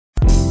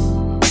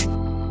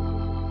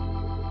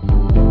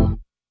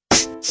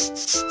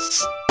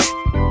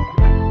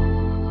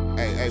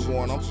Hey,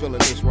 Warren, I'm feeling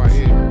this right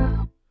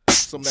here.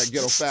 Some of that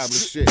ghetto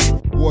fabulous shit.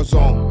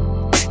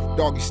 Warzone,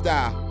 doggy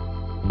style.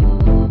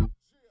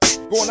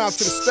 Going out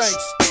to the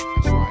Stanks.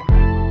 That's right.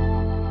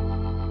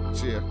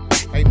 Cheer.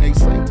 Ain't they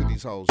saying to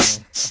these hoes,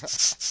 man?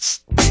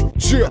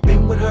 Cheer. I've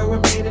been with her a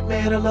minute,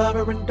 man, I love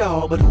her and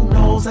all, but who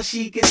knows how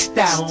she gets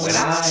down when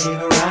I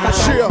ain't around.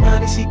 Cheer.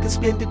 Money she can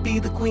spend to be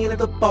the queen of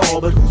the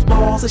ball, but whose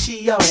balls does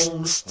she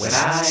own when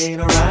I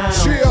ain't around?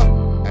 Cheer.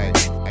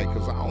 Hey,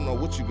 cause I don't know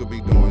what you could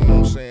be doing, you know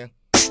what I'm saying?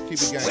 Keep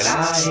it gang. When I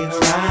ain't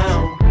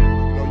around.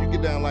 You know, you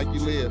get down like you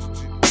live.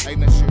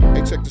 Ain't that shit?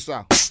 Hey, check this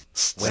out.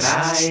 When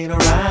I ain't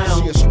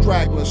around. She a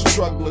straggler,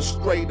 struggler,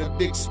 straight, a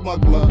dick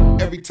smuggler.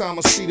 Every time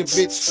I see the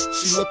bitch,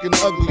 she looking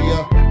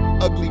uglier.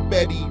 Ugly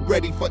Betty,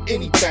 ready for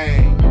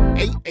anything.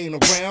 Ain't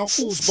around,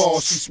 whose ball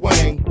she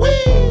swing?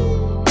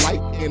 Woo!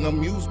 Like an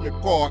amusement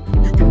park,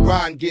 you can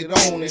ride and get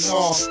on and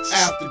off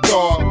after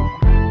dark.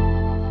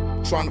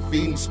 Trying to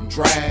feed me some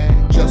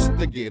drag, just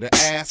to get her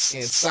ass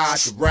inside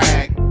the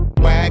rag.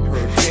 Wag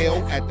her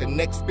tail at the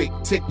next big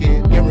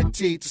ticket,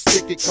 guaranteed to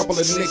stick it. Couple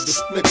of niggas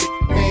flip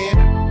it,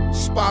 man.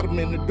 Spot him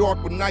in the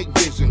dark with night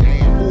vision.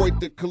 Avoid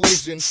the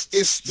collision,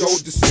 it's your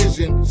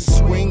decision.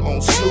 Swing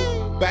on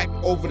Snoop, back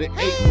over the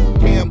 8.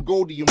 Cam,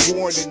 Goldie, and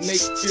Warren and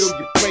Nate fill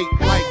your plate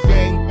like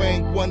Gang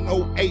Bang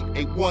 108.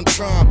 At one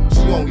time,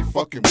 she only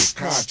fucking with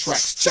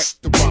contracts. Check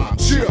the rhyme.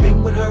 Chill.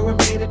 Been with her a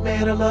minute,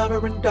 man, I love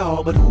her and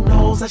all, but who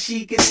knows how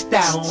she gets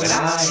down when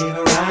I ain't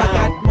around. I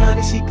got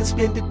money she can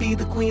spend to be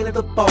the queen of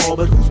the ball,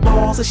 but whose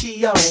balls does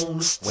she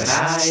own when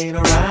I ain't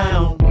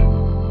around?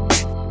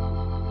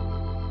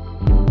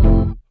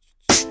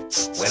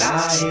 When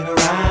I ain't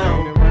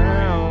around.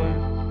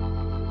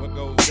 What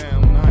goes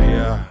down when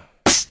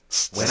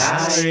when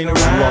I ain't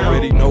around. You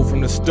already know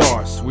from the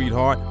start,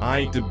 sweetheart, I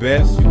ain't the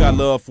best. You got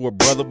love for a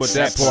brother, but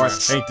that part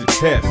ain't the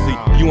test. See,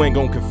 you ain't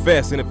gonna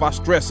confess, and if I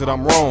stress it,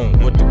 I'm wrong.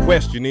 But the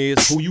question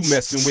is, who you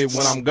messing with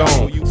when I'm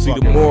gone? See,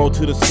 the moral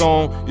to the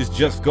song is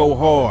just go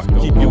hard.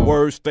 Keep your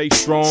words, stay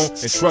strong,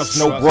 and trust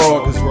no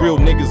broad, cause real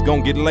niggas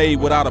gon' get laid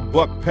without a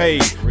buck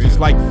paid. Just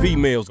like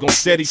females, gon'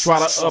 steady try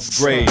to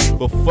upgrade,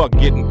 but fuck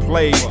getting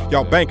played.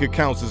 Y'all bank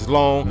accounts is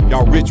long,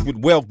 y'all rich with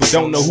wealth, but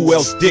don't know who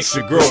else dick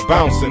your girl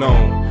bouncing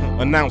on.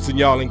 Announcing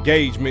y'all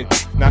engagement,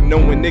 not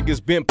knowing niggas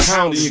been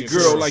pounding your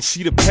girl like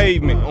she the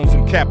pavement on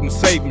some Captain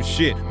Saving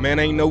shit. Man,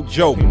 ain't no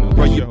joke,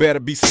 bro. You better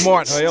be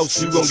smart, or else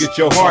you gon' get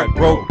your heart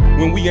broke.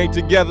 When we ain't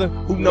together,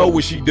 who know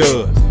what she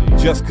does?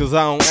 Just cause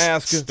I don't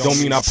ask her, don't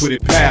mean I put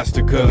it past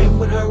her, cuz. Been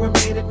with her a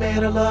minute,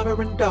 man, I love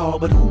her and all,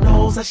 but who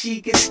knows how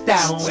she gets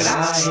down when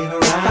I ain't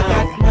around. I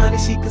got money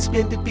she can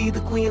spend to be the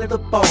queen of the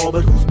ball,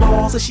 but whose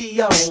balls does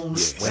she own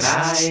when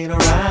I ain't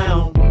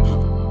around?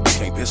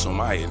 Can't piss on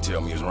my head and tell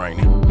me it's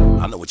raining.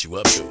 I know what you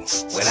up to.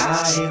 When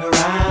I ain't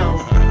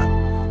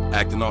around.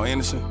 Acting all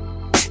innocent,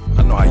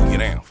 I know how you get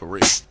down, for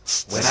real.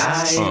 When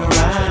I ain't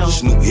around.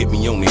 Snoop hit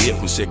me on the hip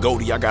and said,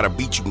 Goldie, I gotta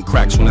beat you in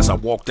cracks. When as I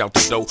walked out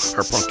the door,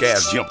 her punk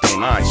ass jumped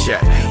on Iron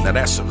Chat. Now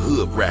that's a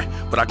hood rat,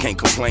 but I can't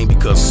complain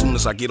because as soon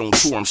as I get on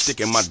tour, I'm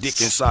sticking my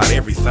dick inside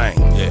everything.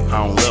 Yeah,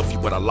 I don't love you,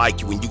 but I like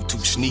you, and you too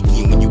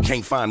sneaky. And when you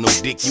can't find no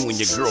dick, you and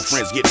your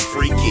girlfriends getting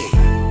freaky.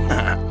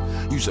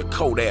 You's a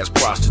cold ass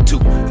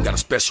prostitute and got a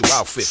special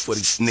outfit for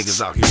these niggas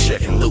out here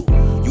checking loot.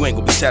 You ain't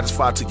gonna be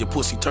satisfied till your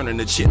pussy turning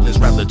to chitlins.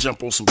 Rather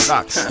jump on some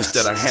cock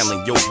instead of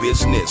handling your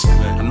business.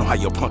 I know how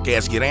your punk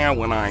ass get down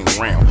when I ain't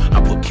around.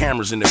 I put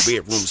cameras in the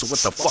bedroom, so what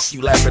the fuck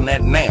you laughing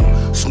at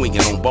now?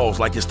 Swinging on balls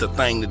like it's the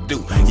thing to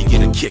do. You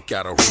get a kick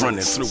out of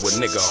running through a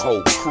nigga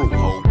whole crew.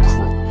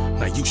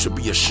 Now you should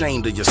be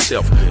ashamed of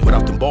yourself.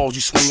 Without them balls you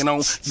swinging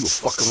on, you will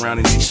fuck around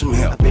and need some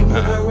help. I've been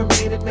with her a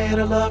minute, man,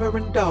 I love her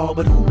and all,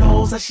 but who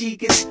knows how she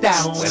gets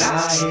down when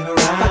I ain't around.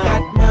 I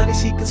got money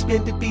she can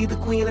spend to be the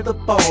queen of the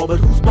ball, but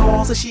whose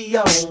balls does she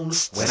own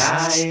when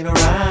I ain't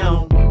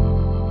around?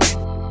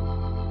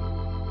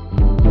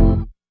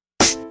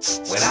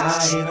 When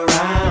I ain't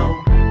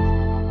around.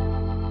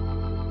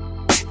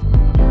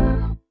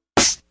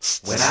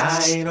 When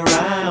I ain't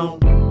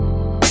around.